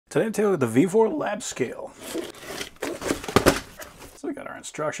Today I'm taking the VEVOR lab scale. So we got our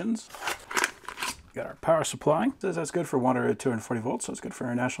instructions. We got our power supply. It says that's good for 100 to 240 volts, so it's good for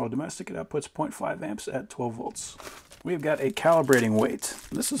international or domestic. It outputs 0.5 amps at 12 volts. We've got a calibrating weight.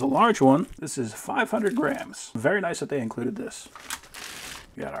 This is a large one. This is 500 grams. Very nice that they included this.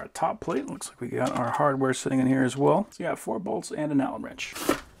 We got our top plate. Looks like we got our hardware sitting in here as well. So you got 4 bolts and an Allen wrench.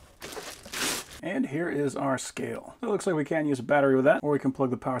 And here is our scale. It looks like we can use a battery with that, or we can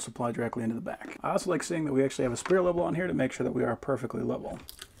plug the power supply directly into the back. I also like seeing that we actually have a spirit level on here to make sure that we are perfectly level.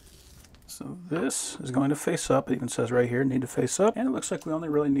 So this is going to face up. It even says right here, need to face up. And it looks like we only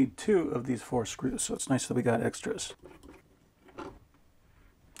really need 2 of these 4 screws, so it's nice that we got extras.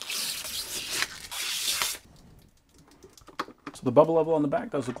 So the bubble level on the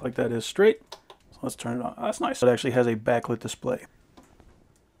back does look like that is straight. So let's turn it on. Oh, that's nice. It actually has a backlit display.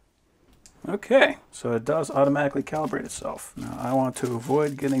 Okay, so it does automatically calibrate itself. Now I want to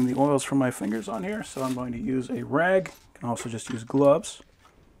avoid getting the oils from my fingers on here, so I'm going to use a rag. You can also just use gloves.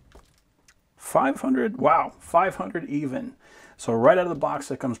 500, wow, 500 even. So right out of the box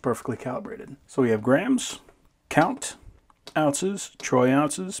that comes perfectly calibrated. So we have grams, count, ounces, troy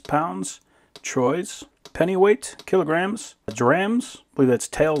ounces, pounds, troys, pennyweight, kilograms, drams, I believe that's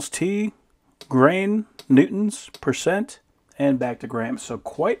tails T, grain, newtons, percent, and back to grams. So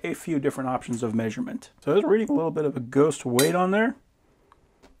quite a few different options of measurement. So I was reading a little bit of a ghost weight on there,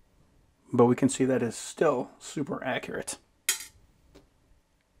 but we can see that is still super accurate.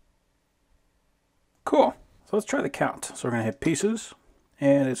 Cool. So let's try the count. So we're going to hit pieces,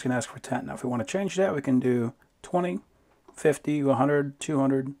 and it's going to ask for 10. Now if we want to change that, we can do 20, 50, 100,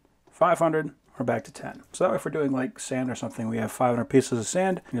 200, 500, or back to 10. So that way if we're doing like sand or something, we have 500 pieces of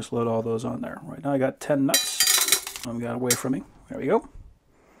sand, and just load all those on there. Right now I got 10 nuts. Got away from me. There we go.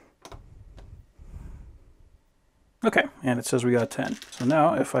 Okay, and it says we got 10. So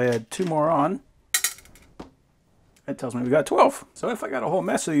now if I add 2 more on, it tells me we got 12. So if I got a whole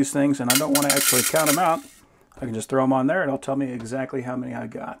mess of these things and I don't want to actually count them out, I can just throw them on there and it'll tell me exactly how many I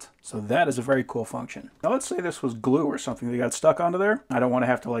got. So that is a very cool function. Now let's say this was glue or something that got stuck onto there. I don't want to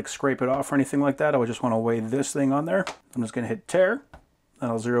have to like scrape it off or anything like that. I would just want to weigh this thing on there. I'm just going to hit tear. Then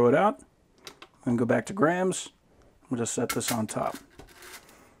I'll zero it out. And go back to grams. We'll just set this on top.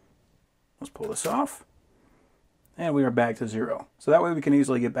 Let's pull this off. And we are back to 0. So that way we can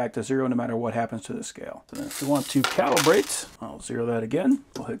easily get back to 0 no matter what happens to the scale. So then if we want to calibrate, I'll 0 that again.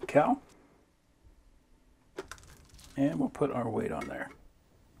 We'll hit cal. And we'll put our weight on there.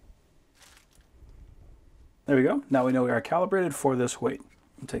 There we go. Now we know we are calibrated for this weight.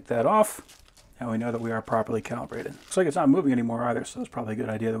 We'll take that off. Now we know that we are properly calibrated. Looks like it's not moving anymore either, so it's probably a good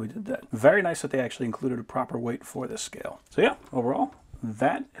idea that we did that. Very nice that they actually included a proper weight for this scale. So yeah, overall,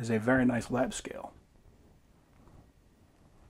 that is a very nice lab scale.